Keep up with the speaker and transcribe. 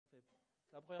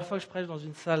C'est la première fois que je prêche dans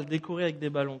une salle décorée avec des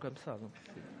ballons comme ça, donc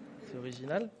c'est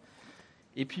original.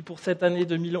 Et puis pour cette année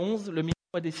 2011, le micro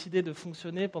a décidé de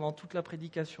fonctionner pendant toute la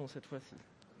prédication cette fois-ci.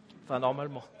 Enfin,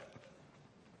 normalement.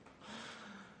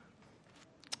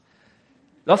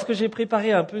 Lorsque j'ai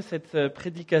préparé un peu cette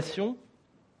prédication,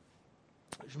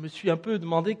 je me suis un peu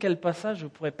demandé quel passage je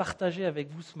pourrais partager avec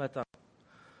vous ce matin.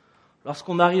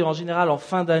 Lorsqu'on arrive en général en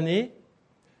fin d'année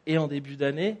et en début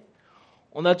d'année,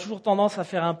 on a toujours tendance à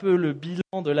faire un peu le bilan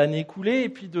de l'année écoulée et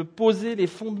puis de poser les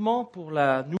fondements pour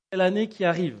la nouvelle année qui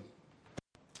arrive.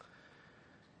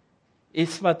 Et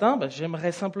ce matin,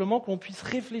 j'aimerais simplement qu'on puisse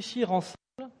réfléchir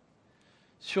ensemble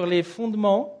sur les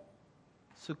fondements,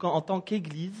 ce qu'en tant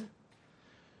qu'Église,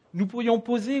 nous pourrions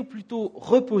poser, ou plutôt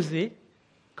reposer,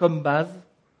 comme base,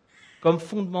 comme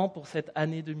fondement pour cette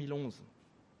année 2011.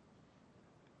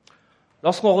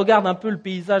 Lorsqu'on regarde un peu le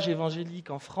paysage évangélique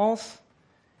en France,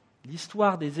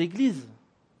 l'histoire des églises,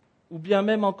 ou bien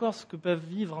même encore ce que peuvent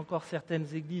vivre encore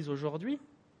certaines églises aujourd'hui,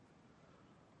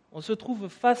 on se trouve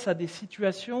face à des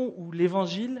situations où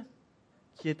l'évangile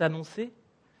qui est annoncé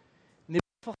n'est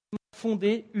pas forcément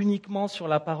fondé uniquement sur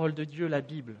la parole de Dieu, la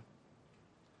Bible.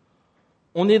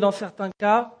 On est dans certains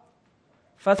cas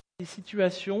face à des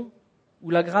situations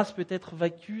où la grâce peut être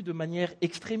vécue de manière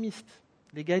extrémiste,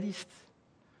 légaliste,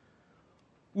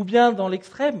 ou bien dans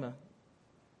l'extrême,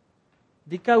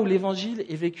 des cas où l'évangile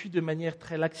est vécu de manière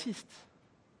très laxiste,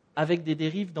 avec des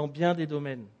dérives dans bien des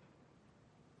domaines.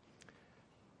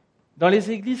 Dans les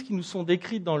églises qui nous sont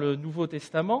décrites dans le Nouveau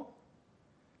Testament,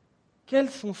 quelles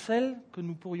sont celles que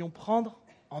nous pourrions prendre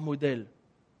en modèle ?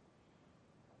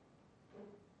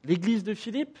 L'église de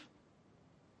Philippe ?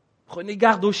 Prenez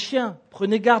garde aux chiens,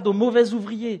 prenez garde aux mauvais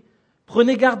ouvriers,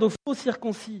 prenez garde aux faux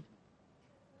circoncis.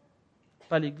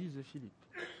 Pas l'église de Philippe.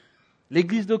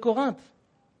 L'église de Corinthe ?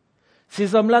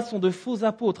 Ces hommes-là sont de faux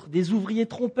apôtres, des ouvriers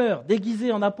trompeurs,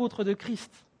 déguisés en apôtres de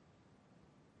Christ.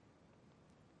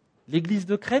 L'église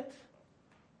de Crète,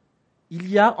 il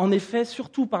y a en effet,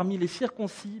 surtout parmi les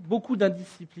circoncis, beaucoup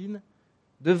d'indiscipline,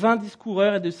 de vains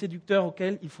discoureurs et de séducteurs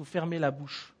auxquels il faut fermer la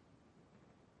bouche.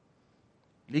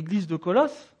 L'église de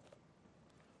Colosse,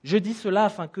 je dis cela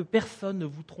afin que personne ne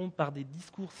vous trompe par des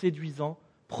discours séduisants.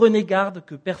 Prenez garde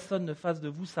que personne ne fasse de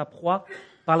vous sa proie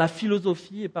par la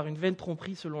philosophie et par une vaine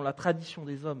tromperie selon la tradition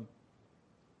des hommes.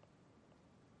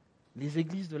 Les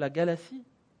églises de la Galatie,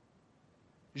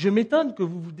 je m'étonne que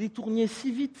vous vous détourniez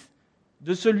si vite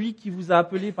de celui qui vous a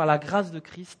appelé par la grâce de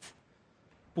Christ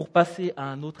pour passer à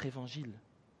un autre évangile.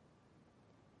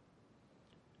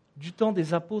 Du temps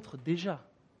des apôtres déjà,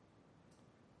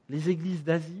 les églises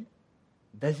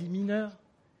d'Asie mineure,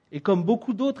 et comme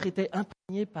beaucoup d'autres étaient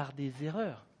imprégnées par des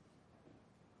erreurs,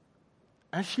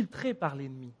 infiltrées par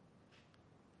l'ennemi.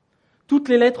 Toutes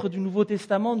les lettres du Nouveau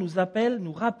Testament nous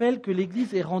rappellent que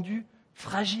l'Église est rendue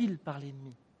fragile par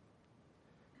l'ennemi.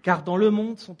 Car dans le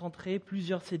monde sont entrés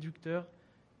plusieurs séducteurs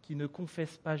qui ne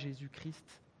confessent pas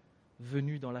Jésus-Christ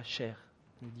venu dans la chair,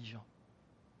 nous dit Jean.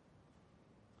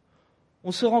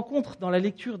 On se rend compte dans la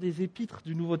lecture des épîtres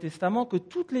du Nouveau Testament que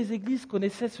toutes les églises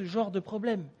connaissaient ce genre de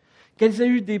problème, qu'elles aient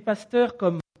eu des pasteurs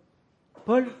comme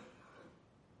Paul,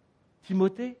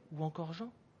 Timothée ou encore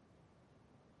Jean.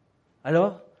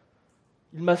 Alors,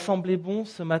 il m'a semblé bon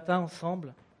ce matin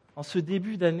ensemble, en ce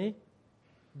début d'année,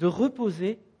 de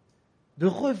reposer, de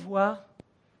revoir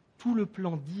tout le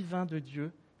plan divin de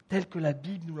Dieu tel que la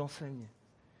Bible nous l'enseigne.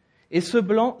 Et ce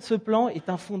plan est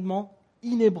un fondement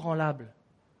inébranlable,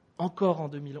 encore en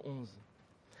 2011.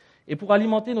 Et pour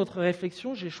alimenter notre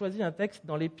réflexion, j'ai choisi un texte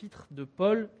dans l'épître de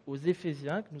Paul aux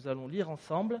Éphésiens que nous allons lire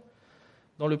ensemble,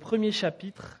 dans le premier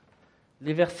chapitre,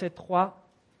 les versets 3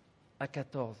 à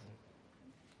 14.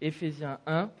 Éphésiens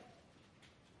 1,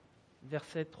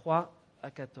 versets 3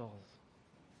 à 14.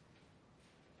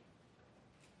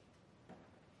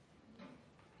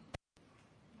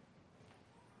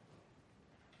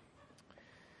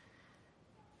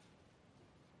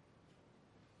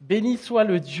 Béni soit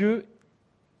le Dieu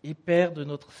et Père de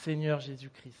notre Seigneur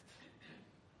Jésus-Christ,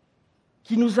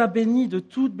 qui nous a bénis de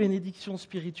toute bénédiction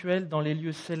spirituelle dans les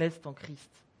lieux célestes en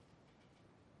Christ.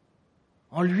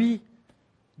 En lui,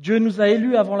 Dieu nous a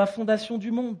élus avant la fondation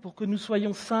du monde pour que nous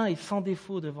soyons saints et sans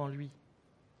défaut devant lui.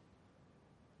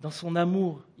 Dans son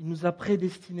amour, il nous a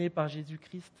prédestinés par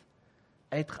Jésus-Christ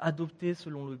à être adoptés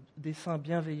selon le dessein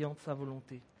bienveillant de sa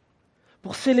volonté,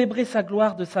 pour célébrer sa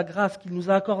gloire de sa grâce qu'il nous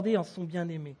a accordée en son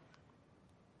bien-aimé.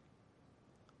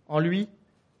 En lui,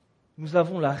 nous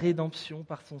avons la rédemption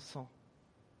par son sang,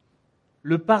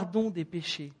 le pardon des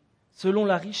péchés, selon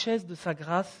la richesse de sa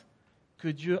grâce que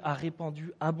Dieu a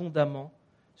répandue abondamment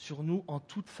sur nous en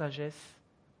toute sagesse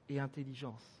et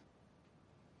intelligence.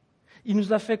 Il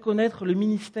nous a fait connaître le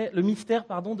mystère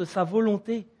de sa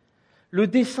volonté, le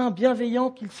dessein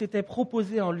bienveillant qu'il s'était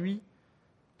proposé en lui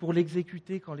pour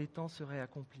l'exécuter quand les temps seraient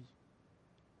accomplis.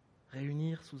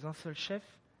 Réunir sous un seul chef,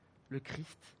 le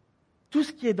Christ, tout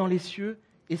ce qui est dans les cieux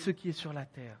et ce qui est sur la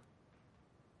terre.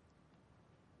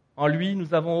 En lui,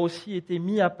 nous avons aussi été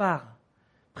mis à part,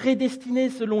 prédestinés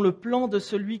selon le plan de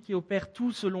celui qui opère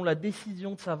tout selon la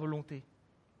décision de sa volonté,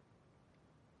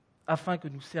 afin que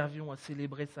nous servions à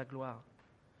célébrer sa gloire,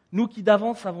 nous qui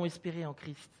d'avance avons espéré en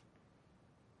Christ.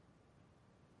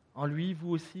 En lui, vous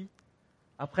aussi,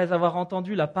 après avoir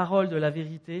entendu la parole de la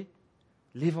vérité,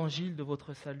 l'évangile de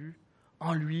votre salut,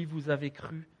 en lui vous avez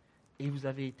cru et vous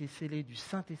avez été scellés du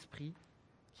Saint-Esprit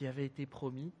qui avait été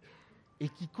promis et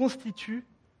qui constitue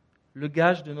le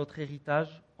gage de notre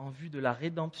héritage en vue de la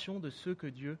rédemption de ceux que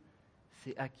Dieu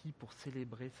s'est acquis pour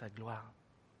célébrer sa gloire.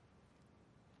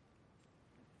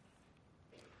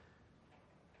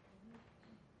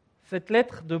 Cette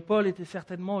lettre de Paul était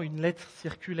certainement une lettre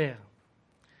circulaire.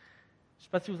 Je ne sais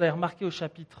pas si vous avez remarqué au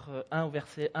chapitre 1, au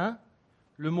verset 1,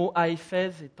 le mot « à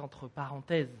Éphèse » est entre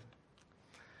parenthèses.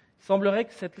 Il semblerait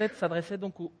que cette lettre s'adressait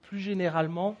donc plus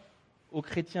généralement aux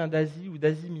chrétiens d'Asie ou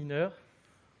d'Asie mineure,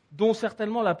 dont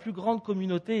certainement la plus grande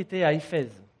communauté était à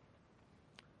Éphèse.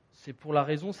 C'est pour la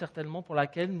raison certainement pour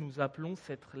laquelle nous appelons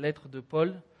cette lettre de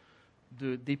Paul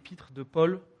d'épître de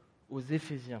Paul aux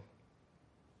Éphésiens.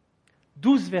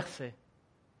 12 versets,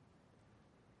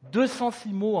 206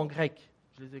 mots en grec,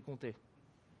 je les ai comptés,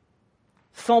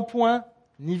 sans point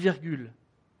ni virgule.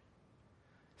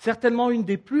 Certainement une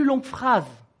des plus longues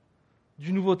phrases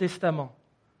du Nouveau Testament.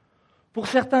 Pour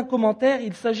certains commentaires,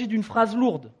 il s'agit d'une phrase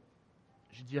lourde.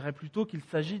 Je dirais plutôt qu'il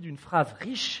s'agit d'une phrase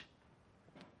riche.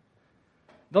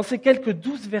 Dans ces quelques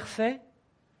 12 versets,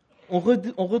 on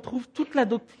retrouve toute la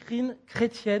doctrine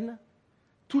chrétienne,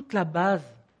 toute la base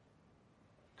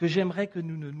que j'aimerais que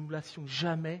nous ne nous lassions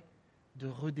jamais de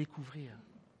redécouvrir.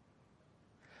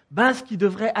 Base qui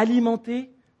devrait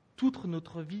alimenter toute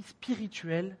notre vie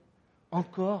spirituelle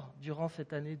encore durant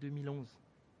cette année 2011.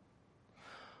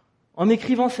 En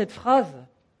écrivant cette phrase,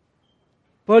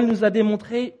 Paul nous a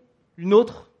démontré une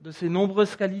autre de ses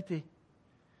nombreuses qualités,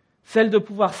 celle de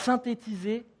pouvoir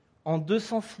synthétiser en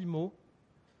 206 mots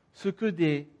ce que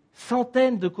des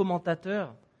centaines de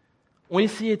commentateurs ont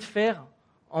essayé de faire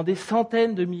en des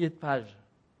centaines de milliers de pages.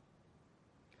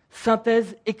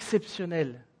 Synthèse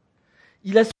exceptionnelle.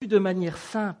 Il a su de manière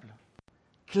simple,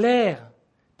 claire,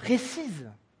 précise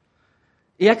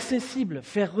et accessible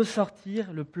faire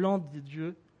ressortir le plan de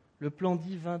Dieu, le plan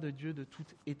divin de Dieu de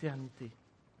toute éternité.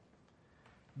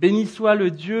 Béni soit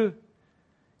le Dieu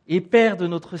et Père de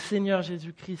notre Seigneur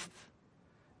Jésus-Christ,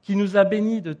 qui nous a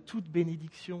bénis de toute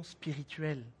bénédiction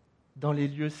spirituelle dans les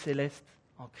lieux célestes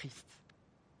en Christ.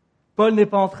 Paul n'est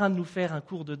pas en train de nous faire un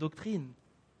cours de doctrine,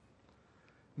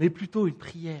 mais plutôt une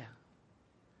prière.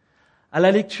 À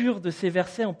la lecture de ces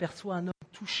versets, on perçoit un homme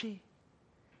touché,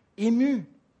 ému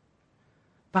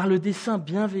par le dessein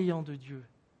bienveillant de Dieu.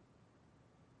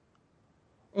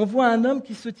 On voit un homme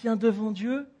qui se tient devant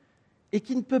Dieu et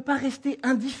qui ne peut pas rester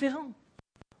indifférent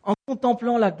en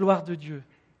contemplant la gloire de Dieu.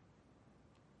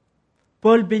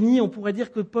 Paul bénit, on pourrait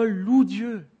dire que Paul loue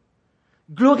Dieu,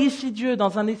 glorifie Dieu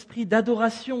dans un esprit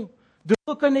d'adoration, de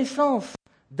reconnaissance,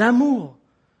 d'amour,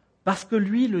 parce que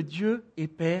lui, le Dieu et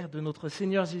Père de notre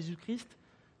Seigneur Jésus-Christ,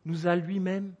 nous a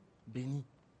lui-même bénis.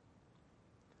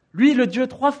 Lui, le Dieu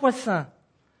 3 fois saint,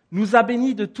 nous a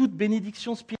bénis de toute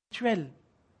bénédiction spirituelle.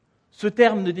 Ce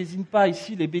terme ne désigne pas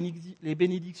ici les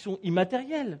bénédictions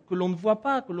immatérielles, que l'on ne voit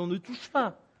pas, que l'on ne touche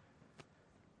pas.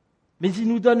 Mais il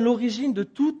nous donne l'origine de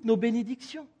toutes nos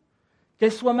bénédictions,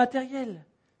 qu'elles soient matérielles,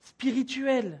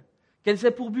 spirituelles, qu'elles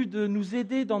aient pour but de nous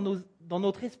aider dans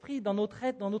notre esprit, dans notre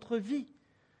être, dans notre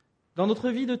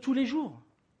vie de tous les jours.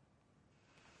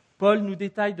 Paul nous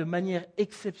détaille de manière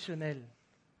exceptionnelle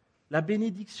la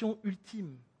bénédiction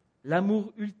ultime,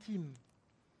 l'amour ultime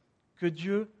que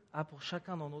Dieu a pour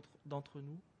chacun d'entre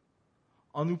nous,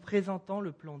 en nous présentant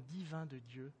le plan divin de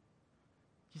Dieu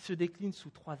qui se décline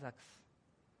sous 3 axes.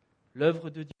 L'œuvre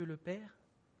de Dieu le Père,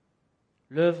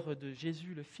 l'œuvre de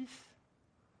Jésus le Fils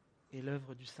et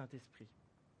l'œuvre du Saint-Esprit.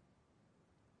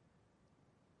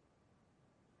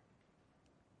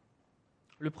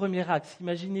 Le premier axe,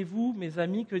 imaginez-vous, mes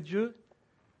amis, que Dieu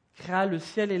créa le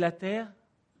ciel et la terre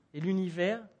et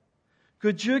l'univers, que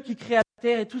Dieu qui créa la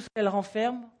terre et tout ce qu'elle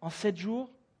renferme en 7 jours,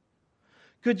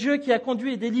 que Dieu qui a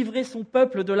conduit et délivré son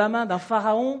peuple de la main d'un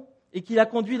pharaon et qui l'a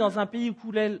conduit dans un pays où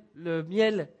coulait le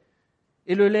miel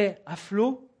et le lait à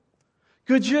flot,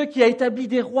 que Dieu qui a établi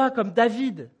des rois comme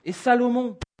David et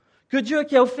Salomon, que Dieu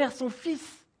qui a offert son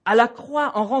Fils à la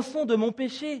croix en rançon de mon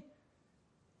péché,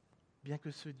 bien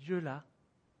que ce Dieu-là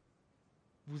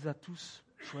vous a tous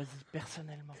choisis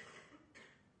personnellement.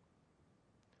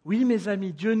 Oui, mes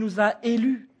amis, Dieu nous a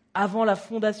élus avant la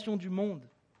fondation du monde,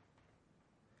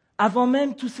 avant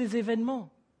même tous ces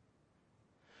événements.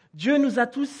 Dieu nous a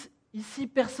tous ici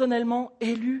personnellement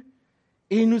élus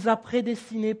et il nous a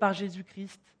prédestinés par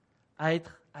Jésus-Christ à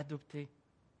être adoptés.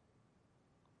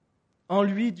 En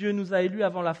lui, Dieu nous a élus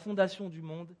avant la fondation du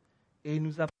monde et il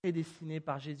nous a prédestinés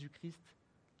par Jésus-Christ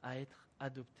à être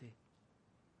adoptés.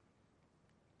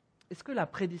 Est-ce que la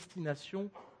prédestination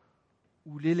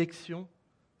ou l'élection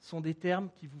sont des termes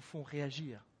qui vous font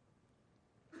réagir?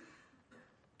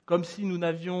 Comme si nous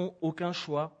n'avions aucun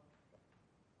choix.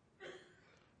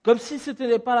 Comme si ce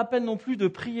n'était pas la peine non plus de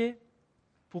prier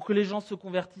pour que les gens se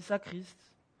convertissent à Christ.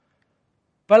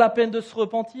 Pas la peine de se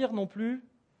repentir non plus.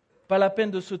 Pas la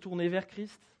peine de se tourner vers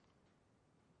Christ.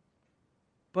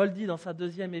 Paul dit dans sa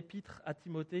 2e épître à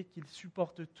Timothée qu'il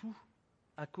supporte tout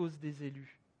à cause des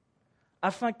élus,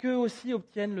 afin qu'eux aussi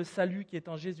obtiennent le salut qui est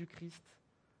en Jésus-Christ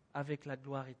avec la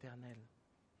gloire éternelle.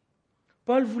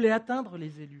 Paul voulait atteindre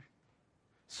les élus,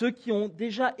 ceux qui ont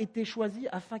déjà été choisis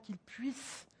afin qu'ils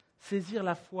puissent saisir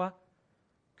la foi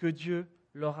que Dieu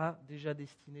leur a déjà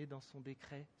destinée dans son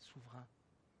décret souverain.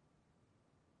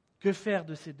 Que faire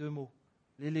de ces deux mots,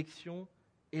 l'élection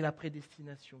et la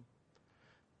prédestination?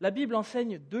 La Bible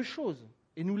enseigne 2 choses,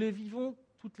 et nous les vivons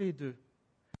toutes les 2.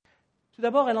 Tout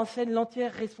d'abord, elle enseigne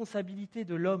l'entière responsabilité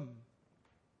de l'homme.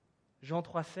 Jean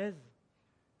 3,16,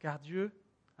 car Dieu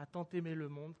a tant aimé le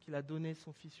monde qu'il a donné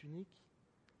son Fils unique,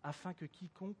 afin que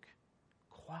quiconque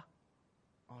croit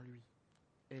en lui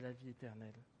ait la vie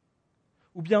éternelle.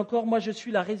 Ou bien encore, moi je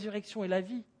suis la résurrection et la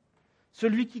vie.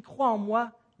 Celui qui croit en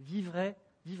moi vivra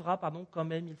quand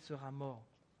même il sera mort.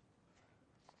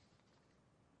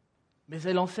 Mais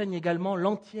elle enseigne également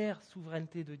l'entière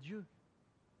souveraineté de Dieu.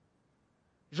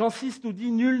 Jean 6 nous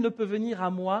dit « Nul ne peut venir à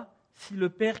moi si le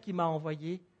Père qui m'a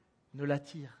envoyé ne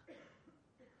l'attire. »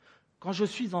 Quand je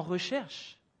suis en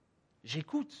recherche,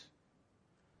 j'écoute,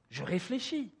 je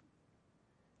réfléchis.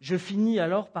 Je finis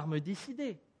alors par me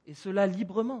décider, et cela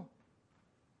librement.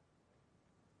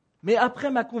 Mais après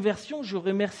ma conversion, je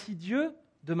remercie Dieu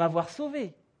de m'avoir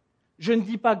sauvé. Je ne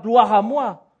dis pas « gloire à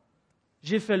moi »,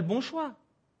 j'ai fait le bon choix.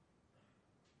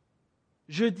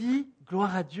 Je dis «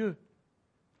 gloire à Dieu ».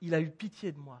 Il a eu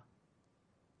pitié de moi.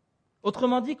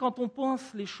 Autrement dit, quand on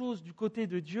pense les choses du côté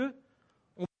de Dieu,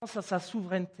 on pense à sa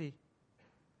souveraineté.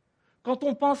 Quand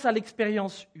on pense à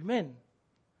l'expérience humaine,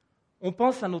 on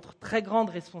pense à notre très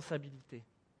grande responsabilité.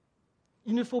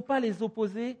 Il ne faut pas les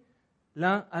opposer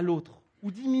l'un à l'autre ou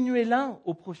diminuer l'un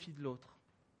au profit de l'autre.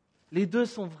 Les deux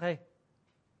sont vrais.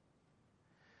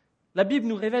 La Bible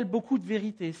nous révèle beaucoup de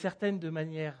vérités, certaines de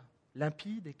manière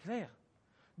limpide et claire,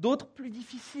 d'autres plus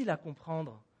difficiles à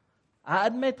comprendre, à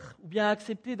admettre ou bien à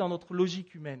accepter dans notre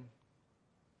logique humaine.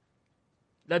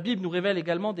 La Bible nous révèle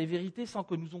également des vérités sans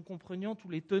que nous en comprenions tous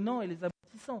les tenants et les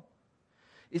aboutissants.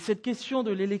 Et cette question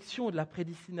de l'élection et de la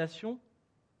prédestination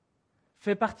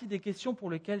fait partie des questions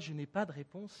pour lesquelles je n'ai pas de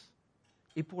réponse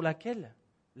et pour laquelle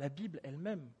la Bible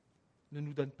elle-même ne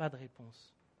nous donne pas de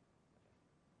réponse.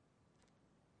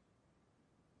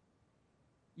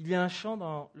 Il y a un chant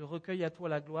dans le recueil « À toi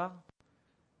la gloire »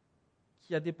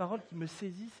 qui a des paroles qui me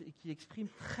saisissent et qui expriment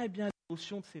très bien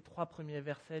l'émotion de ces 3 premiers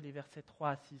versets, les versets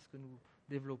 3 à 6 que nous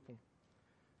développons.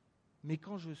 Mais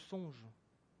quand je songe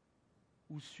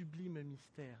au sublime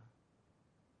mystère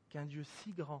qu'un Dieu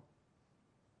si grand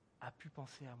a pu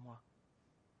penser à moi,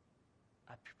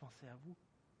 a pu penser à vous.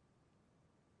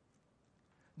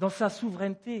 Dans sa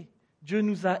souveraineté, Dieu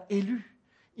nous a élus,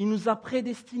 il nous a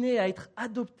prédestinés à être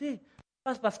adoptés,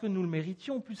 pas parce que nous le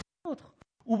méritions plus que d'autres,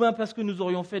 ou bien parce que nous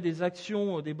aurions fait des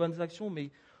actions, des bonnes actions, mais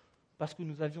parce que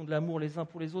nous avions de l'amour les uns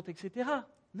pour les autres, etc.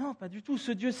 Non, pas du tout.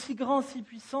 Ce Dieu si grand, si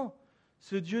puissant,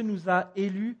 ce Dieu nous a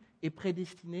élus et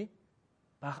prédestinés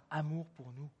par amour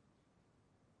pour nous.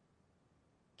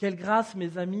 Quelle grâce,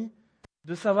 mes amis,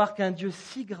 de savoir qu'un Dieu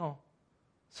si grand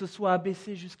se soit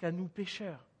abaissé jusqu'à nous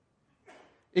pécheurs,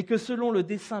 et que selon le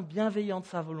dessein bienveillant de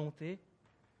sa volonté,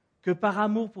 que par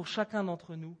amour pour chacun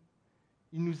d'entre nous,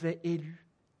 il nous ait élus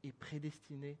et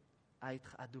prédestinés à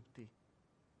être adoptés.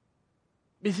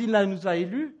 Mais il nous a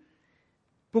élus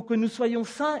pour que nous soyons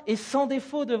saints et sans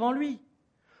défaut devant lui,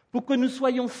 pour que nous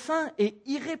soyons saints et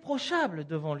irréprochables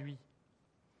devant lui.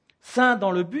 Saints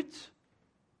dans le but,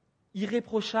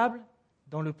 irréprochables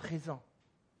dans le présent.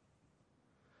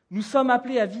 Nous sommes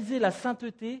appelés à viser la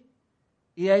sainteté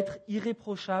et à être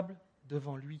irréprochables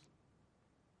devant lui.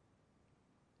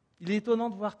 Il est étonnant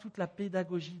de voir toute la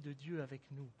pédagogie de Dieu avec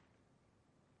nous,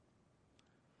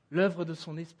 l'œuvre de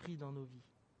son esprit dans nos vies.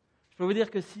 Je peux vous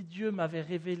dire que si Dieu m'avait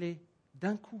révélé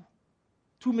d'un coup,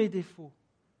 tous mes défauts,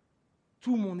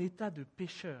 tout mon état de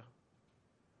pécheur,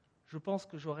 je pense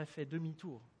que j'aurais fait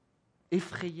demi-tour.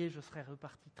 Effrayé, je serais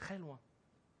reparti très loin.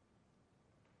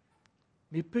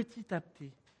 Mais petit à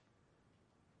petit,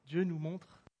 Dieu nous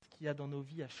montre ce qu'il y a dans nos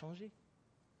vies à changer.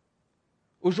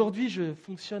 Aujourd'hui, je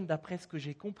fonctionne d'après ce que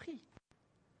j'ai compris.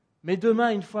 Mais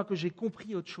demain, une fois que j'ai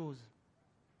compris autre chose,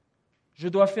 je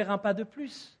dois faire un pas de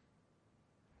plus.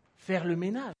 Faire le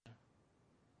ménage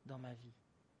dans ma vie.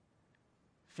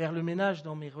 Faire le ménage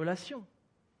dans mes relations.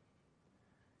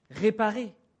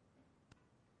 Réparer.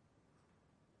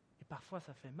 Et parfois,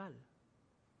 ça fait mal.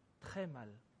 Très mal.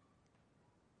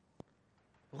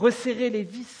 Resserrer les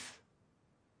vis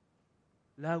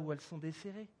là où elles sont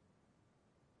desserrées.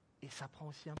 Et ça prend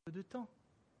aussi un peu de temps.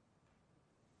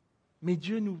 Mais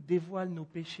Dieu nous dévoile nos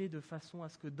péchés de façon à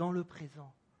ce que dans le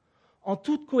présent, en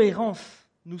toute cohérence,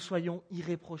 nous soyons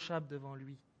irréprochables devant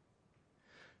lui.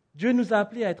 Dieu nous a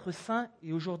appelés à être saints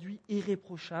et aujourd'hui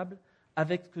irréprochables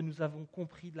avec ce que nous avons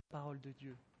compris de la parole de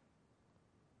Dieu.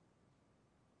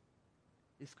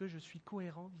 Est-ce que je suis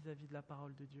cohérent vis-à-vis de la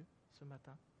parole de Dieu ce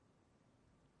matin ?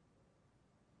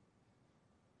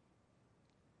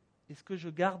 Est-ce que je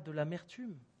garde de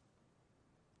l'amertume,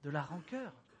 de la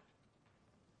rancœur ?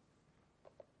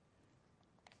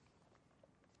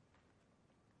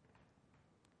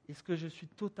 Est-ce que je suis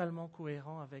totalement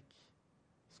cohérent avec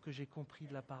ce que j'ai compris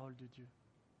de la parole de Dieu ?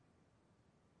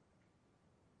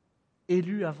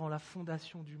 Élu avant la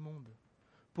fondation du monde,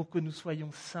 pour que nous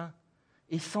soyons saints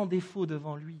et sans défaut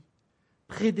devant lui,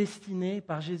 prédestinés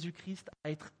par Jésus-Christ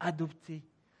à être adoptés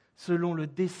selon le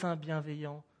dessein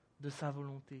bienveillant de sa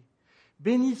volonté.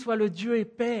 Béni soit le Dieu et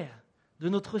Père de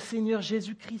notre Seigneur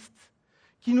Jésus-Christ,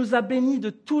 qui nous a bénis de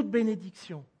toute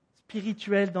bénédiction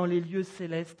spirituelle dans les lieux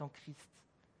célestes en Christ.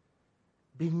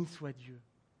 Béni soit Dieu.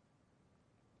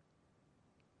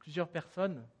 Plusieurs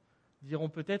personnes diront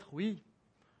peut-être, oui,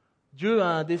 Dieu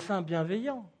a un dessein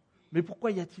bienveillant, mais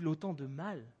pourquoi y a-t-il autant de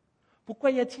mal ?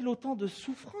 Pourquoi y a-t-il autant de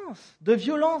souffrance, de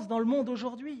violence dans le monde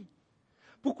aujourd'hui ?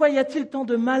 Pourquoi y a-t-il tant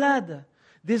de malades,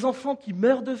 des enfants qui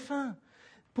meurent de faim ?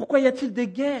 Pourquoi y a-t-il des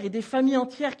guerres et des familles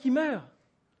entières qui meurent ?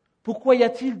 Pourquoi y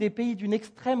a-t-il des pays d'une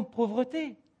extrême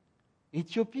pauvreté ?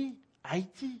 Éthiopie,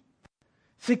 Haïti.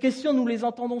 Ces questions, nous les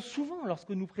entendons souvent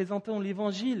lorsque nous présentons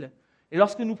l'Évangile et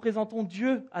lorsque nous présentons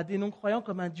Dieu à des non-croyants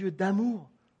comme un Dieu d'amour,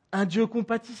 un Dieu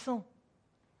compatissant.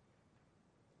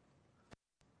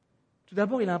 Tout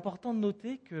d'abord, il est important de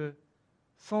noter que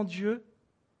sans Dieu,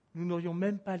 nous n'aurions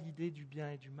même pas l'idée du bien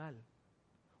et du mal.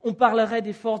 On parlerait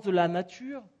des forces de la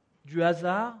nature, du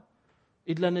hasard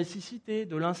et de la nécessité,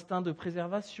 de l'instinct de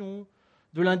préservation,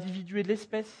 de l'individu et de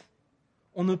l'espèce.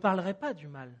 On ne parlerait pas du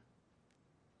mal.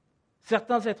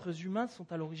 Certains êtres humains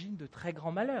sont à l'origine de très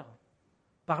grands malheurs,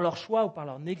 par leur choix ou par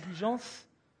leur négligence,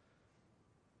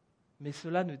 mais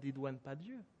cela ne dédouane pas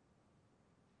Dieu.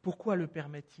 Pourquoi le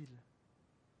permet-il ?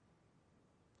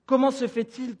 Comment se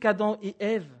fait-il qu'Adam et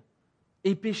Ève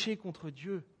aient péché contre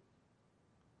Dieu ?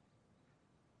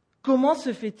 Comment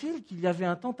se fait-il qu'il y avait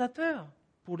un tentateur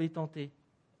pour les tenter ?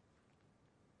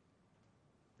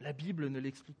 La Bible ne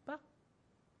l'explique pas.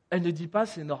 Elle ne dit pas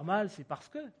c'est normal, c'est parce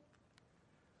que.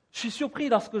 Je suis surpris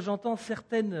lorsque j'entends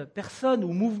certaines personnes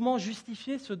ou mouvements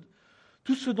justifier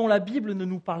tout ce dont la Bible ne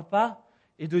nous parle pas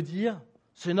et de dire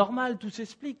c'est normal, tout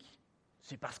s'explique.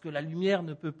 C'est parce que la lumière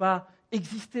ne peut pas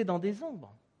exister dans des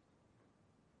ombres.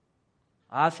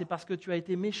 Ah, c'est parce que tu as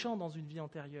été méchant dans une vie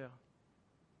antérieure.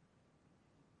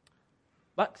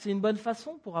 C'est une bonne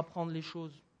façon pour apprendre les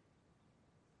choses.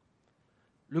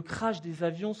 Le crash des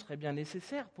avions serait bien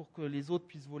nécessaire pour que les autres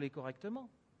puissent voler correctement.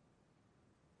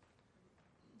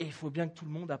 Et il faut bien que tout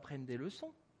le monde apprenne des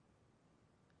leçons.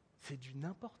 C'est du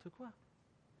n'importe quoi.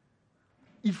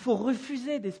 Il faut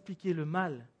refuser d'expliquer le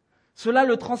mal. Cela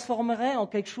le transformerait en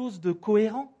quelque chose de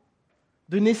cohérent,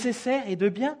 de nécessaire et de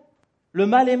bien. Le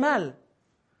mal est mal.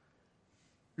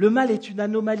 Le mal est une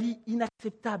anomalie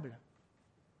inacceptable.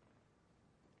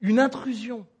 Une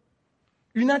intrusion,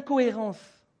 une incohérence.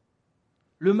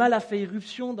 Le mal a fait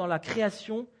irruption dans la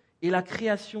création et la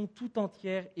création tout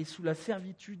entière est sous la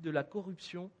servitude de la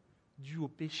corruption due au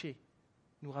péché,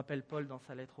 nous rappelle Paul dans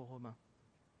sa lettre aux Romains.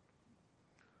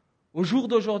 Au jour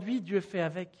d'aujourd'hui, Dieu fait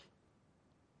avec.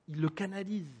 Il le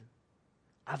canalise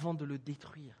avant de le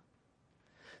détruire.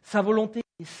 Sa volonté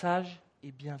est sage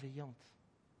et bienveillante.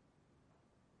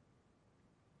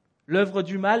 L'œuvre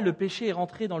du mal, le péché est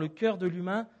rentré dans le cœur de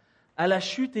l'humain à la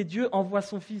chute et Dieu envoie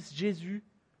son Fils Jésus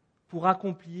pour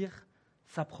accomplir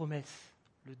sa promesse,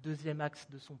 le deuxième axe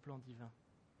de son plan divin.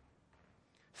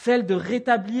 Celle de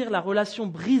rétablir la relation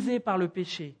brisée par le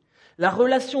péché. La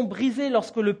relation brisée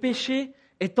lorsque le péché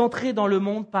est entré dans le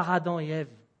monde par Adam et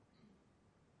Ève.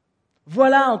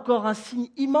 Voilà encore un signe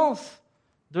immense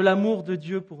de l'amour de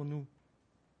Dieu pour nous.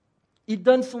 Il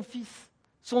donne son Fils,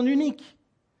 son unique,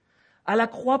 à la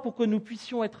croix pour que nous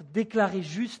puissions être déclarés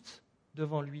justes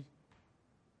devant lui.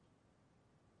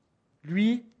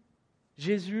 Lui,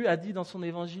 Jésus, a dit dans son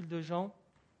évangile de Jean,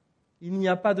 « Il n'y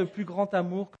a pas de plus grand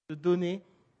amour que de donner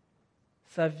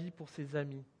sa vie pour ses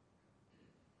amis. »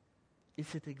 Et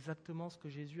c'est exactement ce que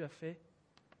Jésus a fait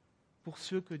pour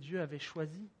ceux que Dieu avait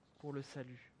choisis pour le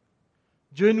salut.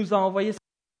 Dieu nous a envoyés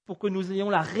pour que nous ayons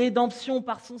la rédemption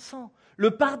par son sang,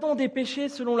 le pardon des péchés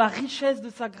selon la richesse de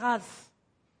sa grâce.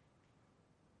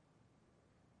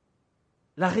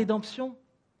 La rédemption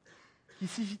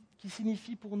qui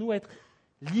signifie pour nous être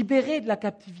libérés de la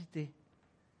captivité.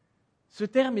 Ce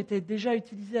terme était déjà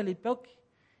utilisé à l'époque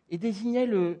et désignait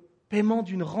le paiement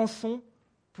d'une rançon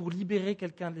pour libérer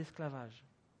quelqu'un de l'esclavage.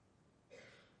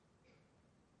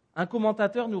 Un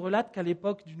commentateur nous relate qu'à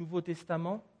l'époque du Nouveau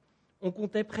Testament, on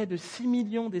comptait près de 6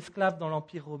 millions d'esclaves dans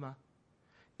l'Empire romain.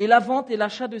 Et la vente et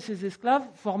l'achat de ces esclaves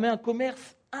formaient un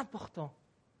commerce important.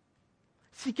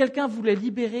 Si quelqu'un voulait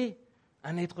libérer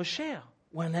un être cher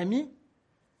ou un ami,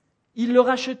 il le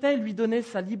rachetait et lui donnait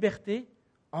sa liberté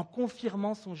en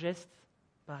confirmant son geste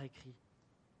par écrit.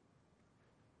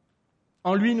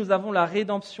 En lui, nous avons la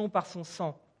rédemption par son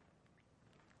sang.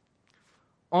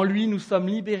 En lui, nous sommes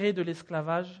libérés de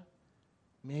l'esclavage,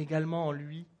 mais également en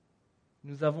lui,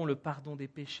 nous avons le pardon des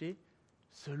péchés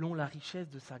selon la richesse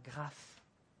de sa grâce,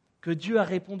 que Dieu a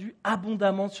répandu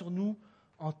abondamment sur nous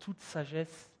en toute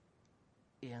sagesse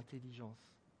et intelligence.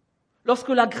 Lorsque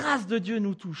la grâce de Dieu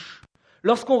nous touche,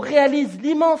 lorsqu'on réalise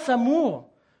l'immense amour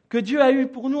que Dieu a eu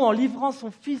pour nous en livrant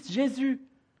son Fils Jésus,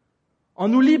 en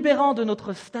nous libérant de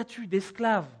notre statut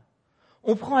d'esclave,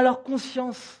 on prend alors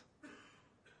conscience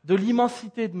de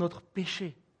l'immensité de notre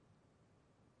péché.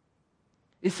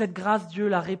 Et cette grâce, Dieu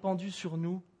l'a répandue sur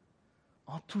nous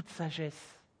en toute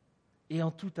sagesse et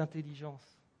en toute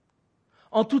intelligence.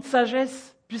 En toute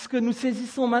sagesse, puisque nous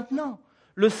saisissons maintenant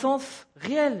le sens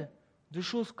réel de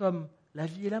choses comme la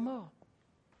vie et la mort,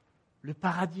 le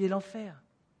paradis et l'enfer,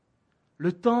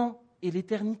 le temps et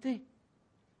l'éternité,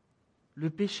 le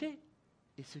péché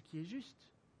et ce qui est juste.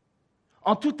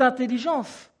 En toute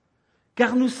intelligence,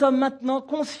 car nous sommes maintenant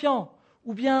conscients,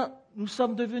 ou bien nous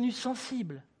sommes devenus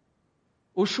sensibles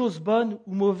aux choses bonnes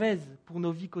ou mauvaises pour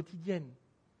nos vies quotidiennes.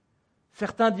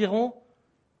 Certains diront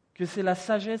que c'est la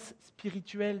sagesse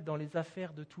spirituelle dans les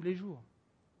affaires de tous les jours.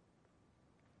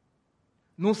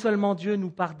 Non seulement Dieu nous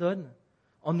pardonne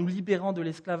en nous libérant de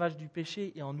l'esclavage du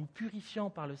péché et en nous purifiant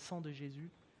par le sang de Jésus,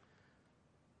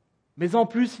 mais en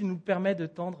plus il nous permet de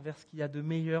tendre vers ce qu'il y a de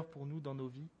meilleur pour nous dans nos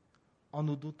vies, en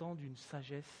nous dotant d'une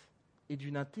sagesse et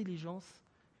d'une intelligence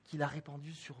qu'il a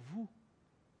répandue sur vous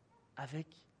avec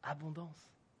abondance.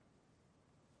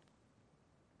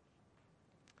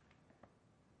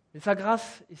 Mais sa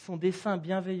grâce et son dessein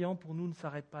bienveillant pour nous ne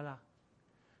s'arrêtent pas là.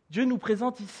 Dieu nous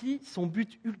présente ici son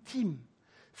but ultime,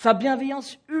 sa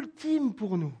bienveillance ultime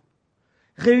pour nous.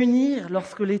 Réunir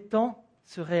lorsque les temps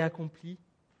seraient accomplis,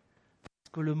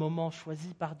 lorsque le moment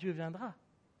choisi par Dieu viendra.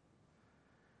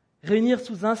 Réunir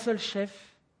sous un seul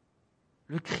chef,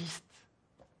 le Christ.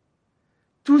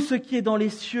 Tout ce qui est dans les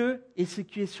cieux et ce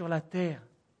qui est sur la terre.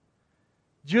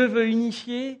 Dieu veut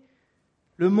unifier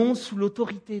le monde sous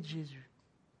l'autorité de Jésus.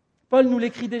 Paul nous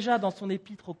l'écrit déjà dans son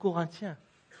épître aux Corinthiens.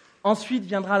 Ensuite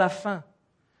viendra la fin,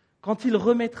 quand il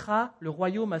remettra le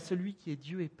royaume à celui qui est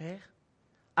Dieu et Père,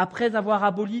 après avoir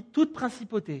aboli toute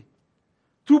principauté,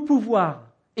 tout pouvoir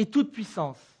et toute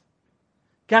puissance.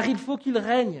 Car il faut qu'il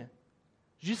règne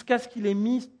jusqu'à ce qu'il ait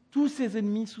mis tous ses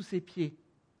ennemis sous ses pieds.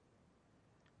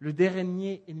 Le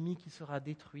dernier ennemi qui sera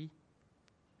détruit,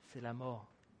 c'est la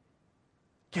mort.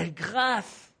 Quelle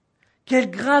grâce! Quelle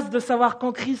grâce de savoir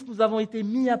qu'en Christ nous avons été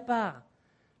mis à part,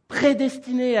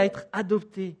 prédestinés à être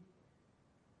adoptés.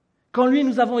 Qu'en lui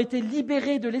nous avons été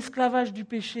libérés de l'esclavage du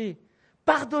péché,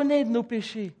 pardonnés de nos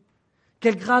péchés.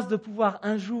 Quelle grâce de pouvoir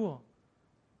un jour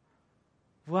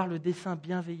voir le dessein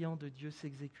bienveillant de Dieu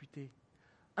s'exécuter.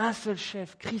 Un seul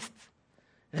chef, Christ,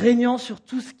 régnant sur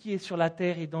tout ce qui est sur la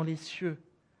terre et dans les cieux.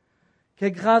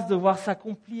 Quelle grâce de voir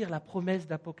s'accomplir la promesse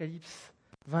d'Apocalypse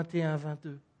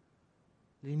 21-22.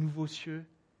 Les nouveaux cieux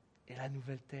et la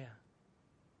nouvelle terre.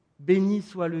 Béni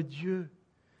soit le Dieu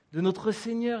de notre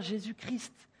Seigneur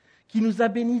Jésus-Christ, qui nous a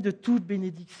bénis de toute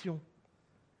bénédiction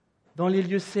dans les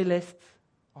lieux célestes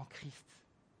en Christ.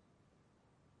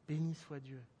 Béni soit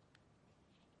Dieu.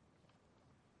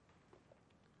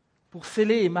 Pour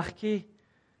sceller et marquer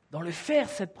dans le fer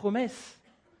cette promesse,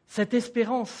 cette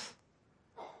espérance,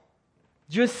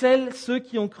 Dieu scelle ceux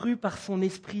qui ont cru par son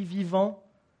esprit vivant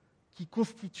qui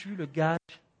constitue le gage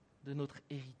de notre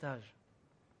héritage.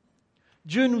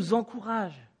 Dieu nous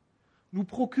encourage, nous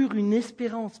procure une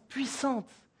espérance puissante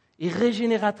et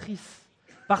régénératrice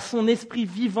par son esprit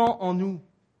vivant en nous.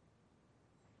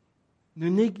 Ne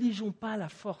négligeons pas la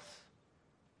force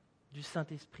du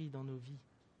Saint-Esprit dans nos vies.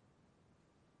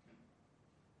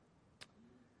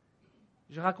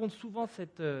 Je raconte souvent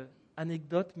cette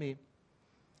anecdote, mais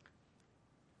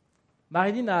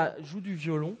Marilyn joue du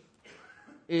violon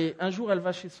et un jour elle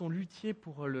va chez son luthier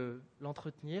pour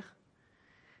l'entretenir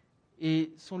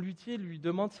et son luthier lui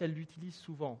demande si elle l'utilise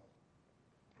souvent.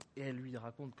 Et elle lui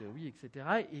raconte que oui,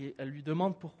 etc. Et elle lui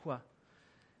demande pourquoi.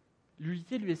 Le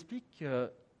luthier lui explique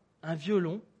qu'un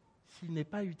violon, s'il n'est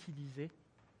pas utilisé,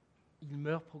 il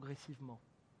meurt progressivement.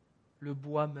 Le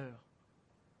bois meurt.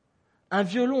 Un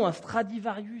violon, un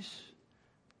Stradivarius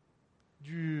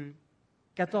du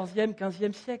XIVe,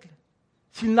 XVe siècle,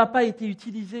 s'il n'a pas été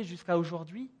utilisé jusqu'à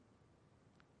aujourd'hui,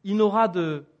 il n'aura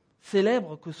de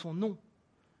célèbre que son nom.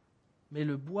 Mais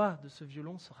le bois de ce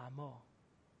violon sera mort.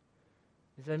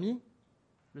 Mes amis,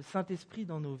 le Saint-Esprit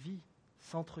dans nos vies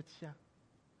s'entretient.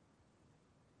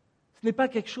 Ce n'est pas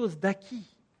quelque chose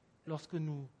d'acquis lorsque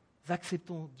nous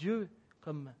acceptons Dieu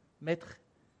comme Maître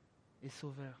et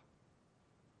Sauveur.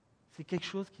 C'est quelque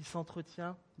chose qui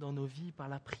s'entretient dans nos vies par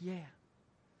la prière,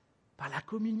 par la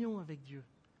communion avec Dieu,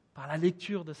 par la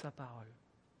lecture de sa parole.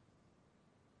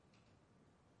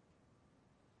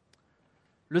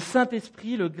 Le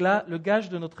Saint-Esprit, le gage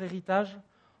de notre héritage,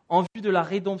 en vue de la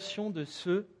rédemption de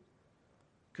ceux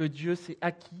que Dieu s'est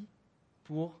acquis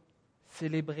pour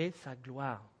célébrer sa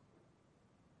gloire.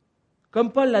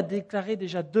 Comme Paul l'a déclaré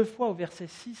déjà 2 fois au verset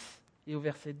 6 et au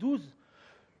verset 12,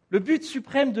 le but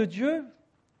suprême de Dieu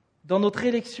dans notre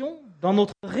élection, dans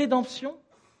notre rédemption,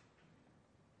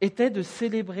 était de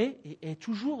célébrer et est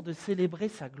toujours de célébrer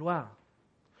sa gloire.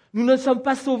 Nous ne sommes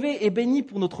pas sauvés et bénis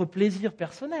pour notre plaisir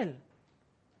personnel.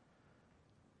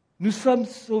 Nous sommes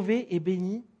sauvés et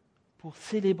bénis pour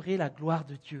célébrer la gloire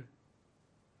de Dieu.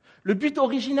 Le but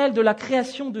originel de la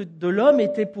création de l'homme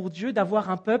était pour Dieu d'avoir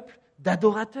un peuple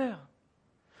d'adorateurs.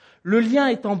 Le lien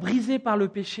étant brisé par le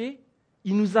péché,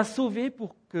 il nous a sauvés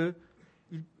pour que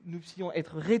nous puissions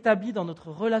être rétablis dans notre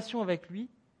relation avec lui,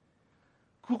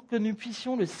 pour que nous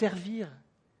puissions le servir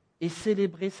et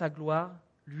célébrer sa gloire,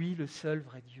 lui le seul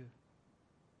vrai Dieu.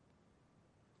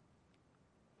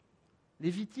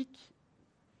 Lévitique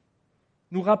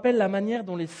nous rappelle la manière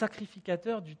dont les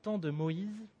sacrificateurs du temps de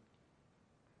Moïse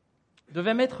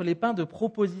devaient mettre les pains de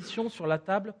proposition sur la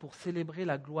table pour célébrer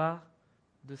la gloire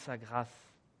de sa grâce.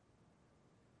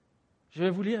 Je vais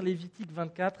vous lire Lévitique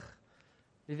 24,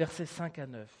 les versets 5 à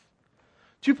 9.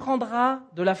 « Tu prendras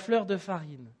de la fleur de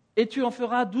farine, et tu en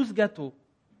feras 12 gâteaux.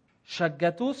 Chaque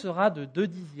gâteau sera de 2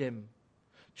 dixièmes.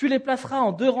 Tu les placeras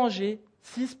en 2 rangées,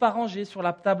 6 par rangée, sur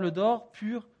la table d'or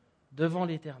pure devant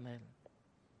l'Éternel.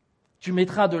 Tu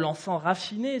mettras de l'encens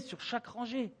raffiné sur chaque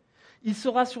rangée. Il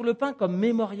sera sur le pain comme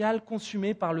mémorial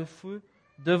consumé par le feu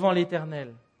devant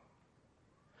l'Éternel.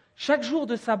 Chaque jour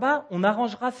de sabbat, on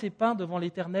arrangera ces pains devant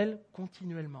l'Éternel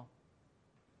continuellement.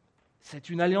 C'est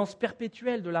une alliance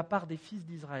perpétuelle de la part des fils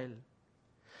d'Israël.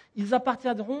 Ils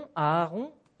appartiendront à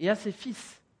Aaron et à ses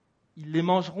fils. Ils les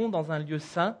mangeront dans un lieu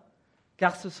saint,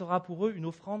 car ce sera pour eux une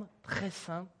offrande très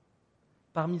sainte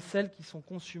parmi celles qui sont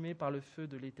consumées par le feu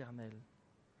de l'Éternel.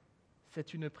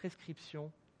 C'est une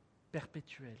prescription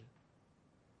perpétuelle.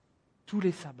 Tous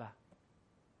les sabbats,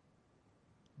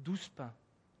 12 pains,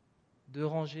 2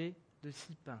 rangées de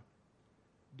 6 pains,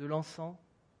 de l'encens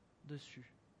dessus.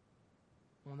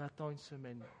 On attend une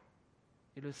semaine.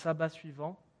 Et le sabbat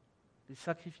suivant, les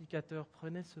sacrificateurs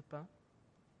prenaient ce pain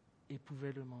et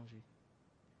pouvaient le manger.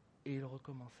 Et ils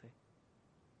recommençaient.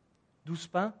 12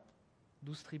 pains,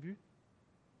 12 tribus.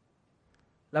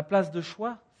 La place de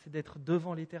choix, c'est d'être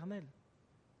devant l'Éternel.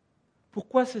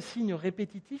 Pourquoi ce signe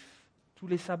répétitif, tous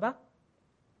les sabbats ?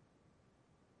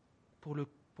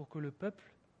 Pour que le peuple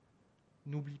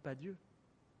n'oublie pas Dieu.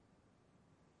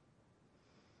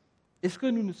 Est-ce que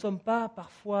nous ne sommes pas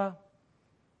parfois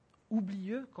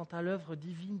oublieux quant à l'œuvre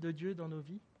divine de Dieu dans nos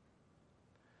vies ?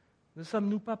 Ne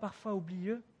sommes-nous pas parfois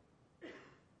oublieux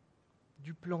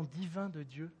du plan divin de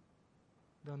Dieu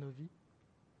dans nos vies ?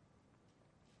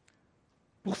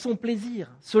 Pour son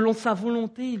plaisir, selon sa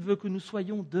volonté, il veut que nous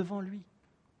soyons devant lui.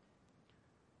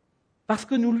 Parce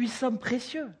que nous lui sommes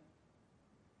précieux,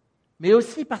 mais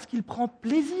aussi parce qu'il prend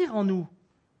plaisir en nous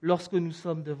lorsque nous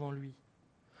sommes devant lui.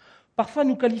 Parfois,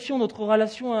 nous qualifions notre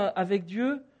relation avec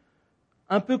Dieu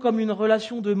un peu comme une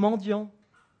relation de mendiant.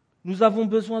 Nous avons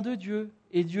besoin de Dieu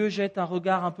et Dieu jette un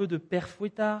regard un peu de père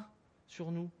fouettard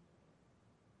sur nous.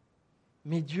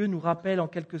 mais Dieu nous rappelle en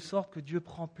quelque sorte que Dieu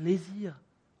prend plaisir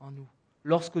en nous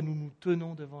lorsque nous nous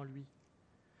tenons devant lui.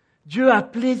 Dieu a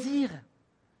plaisir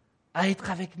à être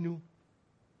avec nous.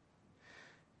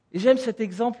 Et j'aime cet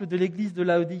exemple de l'église de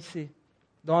Laodicée,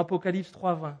 dans Apocalypse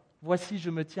 3:20. « Voici, je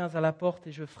me tiens à la porte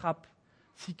et je frappe.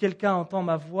 Si quelqu'un entend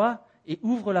ma voix et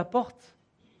ouvre la porte,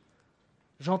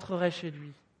 j'entrerai chez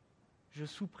lui, je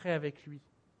souperai avec lui. »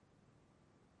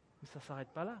 Mais ça ne s'arrête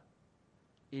pas là.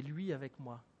 Et lui avec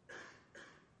moi.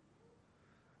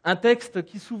 Un texte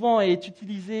qui souvent est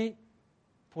utilisé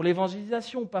pour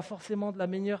l'évangélisation, pas forcément de la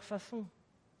meilleure façon.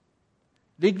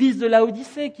 L'église de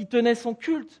Laodicée qui tenait son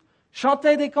culte,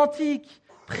 chantait des cantiques,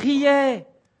 priait,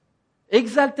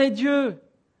 exaltait Dieu.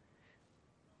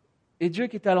 Et Dieu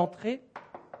qui était à l'entrée,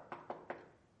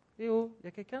 « Eh oh, il y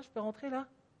a quelqu'un, je peux rentrer là ?»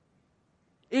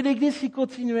 Et l'église qui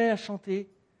continuait à chanter,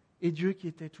 et Dieu qui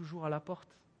était toujours à la porte.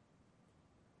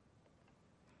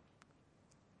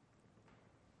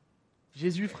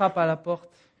 Jésus frappe à la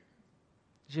porte.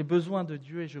 J'ai besoin de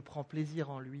Dieu et je prends plaisir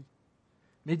en lui.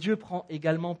 Mais Dieu prend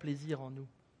également plaisir en nous.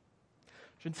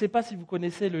 Je ne sais pas si vous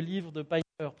connaissez le livre de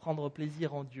Piper, « Prendre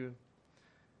plaisir en Dieu ».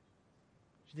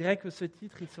 Je dirais que ce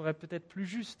titre, il serait peut-être plus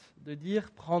juste de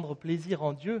dire « Prendre plaisir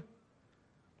en Dieu ».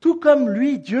 Tout comme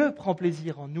lui, Dieu prend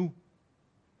plaisir en nous.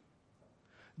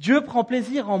 Dieu prend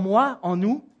plaisir en moi, en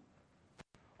nous.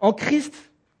 En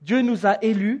Christ, Dieu nous a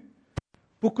élus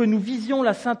pour que nous visions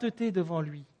la sainteté devant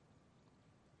lui.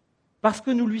 Parce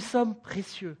que nous lui sommes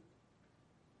précieux.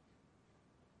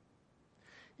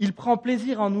 Il prend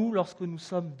plaisir en nous lorsque nous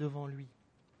sommes devant lui.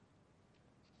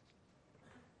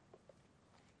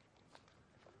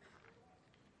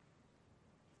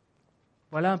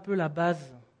 Voilà un peu la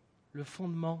base, le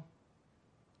fondement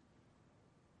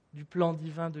du plan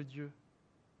divin de Dieu.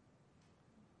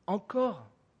 Encore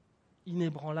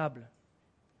inébranlable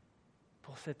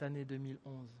pour cette année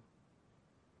 2011.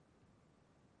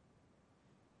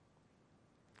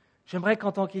 J'aimerais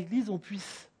qu'en tant qu'Église, on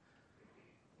puisse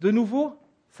de nouveau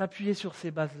s'appuyer sur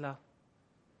ces bases-là.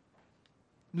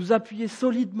 Nous appuyer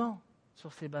solidement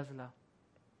sur ces bases-là.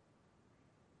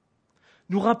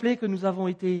 Nous rappeler que nous avons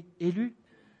été élus,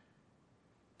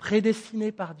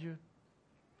 prédestinés par Dieu.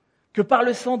 Que par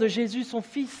le sang de Jésus, son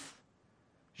Fils,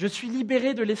 je suis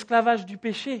libéré de l'esclavage du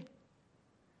péché,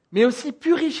 mais aussi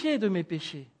purifié de mes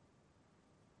péchés.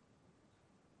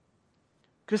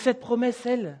 Que cette promesse,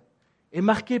 elle, est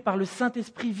marquée par le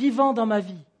Saint-Esprit vivant dans ma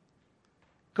vie,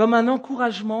 comme un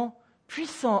encouragement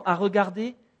puissant à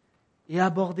regarder et à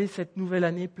aborder cette nouvelle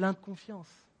année plein de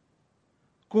confiance,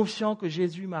 confiant que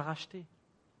Jésus m'a racheté.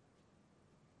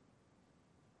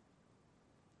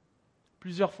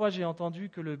 Plusieurs fois, j'ai entendu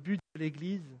que le but de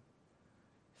l'Église,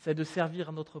 c'est de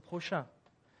servir notre prochain,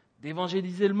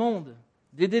 d'évangéliser le monde,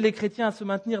 d'aider les chrétiens à se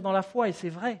maintenir dans la foi, et c'est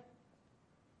vrai.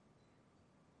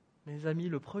 Mes amis,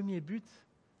 le premier but,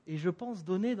 et je pense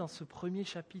donné dans ce premier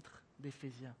chapitre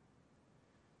d'Éphésiens,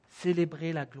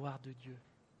 célébrer la gloire de Dieu.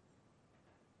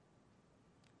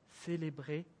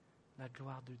 Célébrer la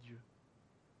gloire de Dieu.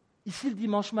 Ici, le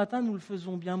dimanche matin, nous le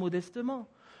faisons bien modestement.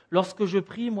 Lorsque je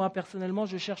prie, moi, personnellement,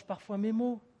 je cherche parfois mes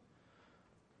mots.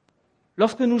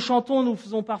 Lorsque nous chantons, nous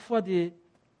faisons parfois des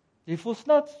fausses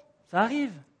notes. Ça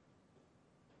arrive.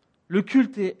 Le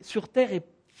culte sur terre est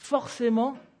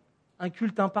forcément un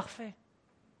culte imparfait.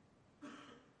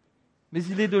 Mais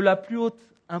il est de la plus haute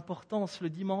importance. Le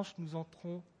dimanche, nous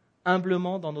entrons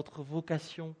humblement dans notre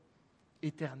vocation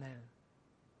éternelle.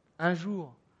 Un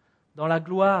jour, dans la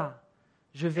gloire,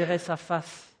 je verrai sa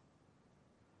face.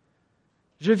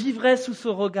 Je vivrai sous ce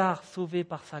regard, sauvé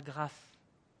par sa grâce.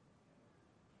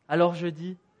 Alors je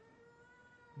dis,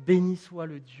 béni soit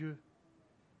le Dieu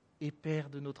et Père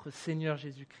de notre Seigneur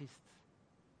Jésus-Christ,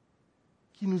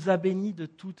 qui nous a bénis de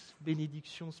toute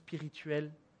bénédiction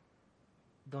spirituelle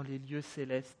dans les lieux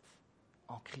célestes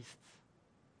en Christ.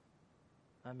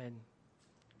 Amen.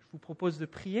 Je vous propose de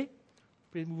prier. Vous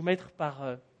pouvez vous mettre par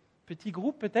petits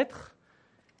groupes peut-être,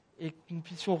 et que nous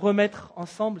puissions remettre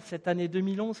ensemble cette année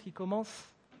 2011 qui commence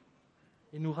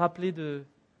et nous rappeler de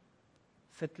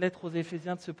cette lettre aux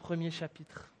Éphésiens de ce premier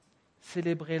chapitre.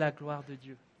 Célébrer la gloire de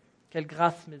Dieu. Quelle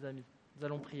grâce, mes amis. Nous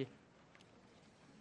allons prier.